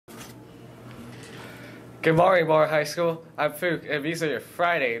Good morning, Moore High School. I'm Fook, and these are your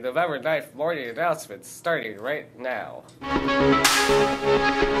Friday, November 9th morning announcements starting right now.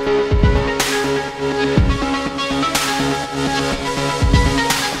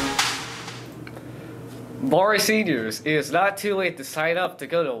 Moore seniors, it is not too late to sign up to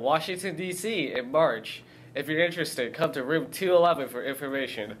go to Washington, D.C. in March. If you're interested, come to room 211 for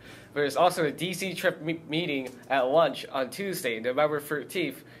information. There's also a D.C. trip meeting at lunch on Tuesday, November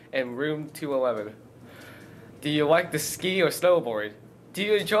 13th, in room 211. Do you like to ski or snowboard? Do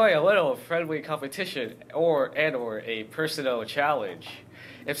you enjoy a little friendly competition or a personal challenge?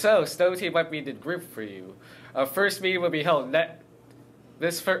 If so, Snow Team might be the group for you. Our first meeting will be held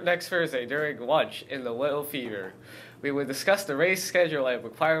next Thursday during lunch in the Little Fever. We will discuss the race schedule and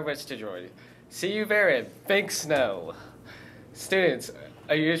requirements to join. See you there and think snow. Students,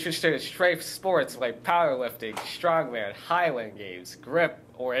 are you interested in strength sports like powerlifting, strongman, highland games, grip,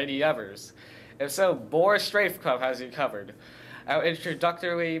 or any others? If so, Moore Strength Club has you covered. Our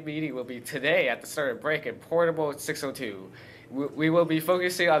introductory meeting will be today at the start of break in Portable 602. We will be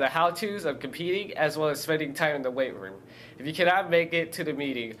focusing on the how-tos of competing as well as spending time in the weight room. If you cannot make it to the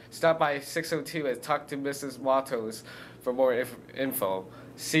meeting, stop by 602 and talk to Mrs. Matos for more info.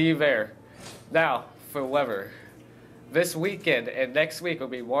 See you there. Now, for weather. This weekend and next week will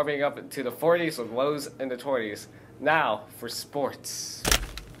be warming up into the 40s with lows in the 20s. Now, for sports.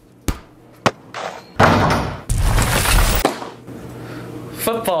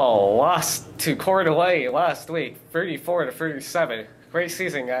 Football lost to Coeur d'Alene last week, 34-37. Great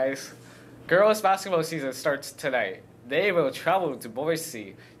season, guys. Girls basketball season starts tonight. They will travel to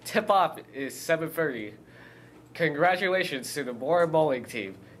Boise. Tip-off is 7:30. Congratulations to the Moore bowling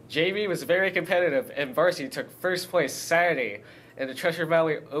team. JV was very competitive, and varsity took first place Saturday in the Treasure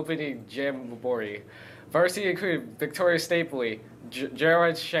Valley Opening Jamboree. Varsity included Victoria Stapley,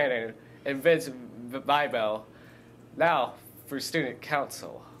 Gerard Shannon, and Vince Bibel. Now, for Student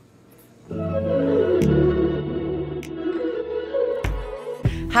Council.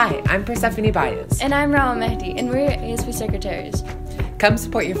 Hi, I'm Persephone Baez. And I'm Rawa Mehdi, and we're ASB Secretaries. Come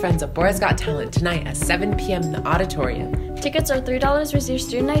support your friends at Bora's Got Talent tonight at 7 p.m. in the auditorium. Tickets are $3 with your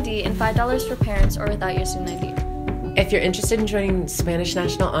student ID and $5 for parents or without your student ID. If you're interested in joining Spanish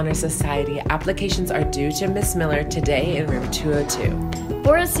National Honor Society, applications are due to Miss Miller today in room 202.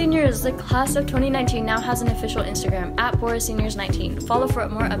 Bora Seniors, the class of 2019, now has an official Instagram at Bora Seniors 19. Follow for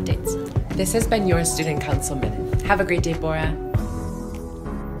more updates. This has been your Student Council Minute. Have a great day, Bora.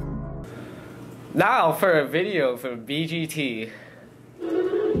 Now for a video from BGT.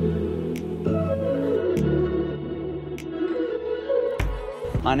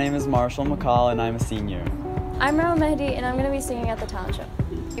 My name is Marshall McCall and I'm a senior. I'm Rawa Mehdi, and I'm going to be singing at the talent show.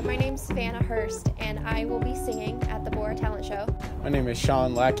 My name's Savannah Hurst, and I will be singing at the Bora Talent Show. My name is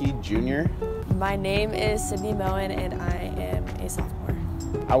Sean Lackey, Jr. My name is Sydney Moen, and I am a sophomore.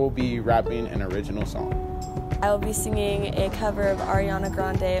 I will be rapping an original song. I will be singing a cover of Ariana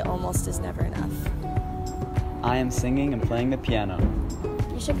Grande, Almost Is Never Enough. I am singing and playing the piano.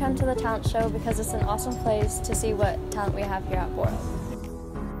 You should come to the talent show because it's an awesome place to see what talent we have here at Bora.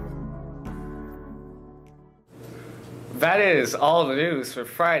 That is all the news for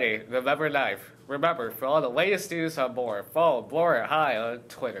Friday, November 9th. Remember, for all the latest news on Moore, follow Bora High on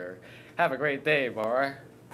Twitter. Have a great day, Bora.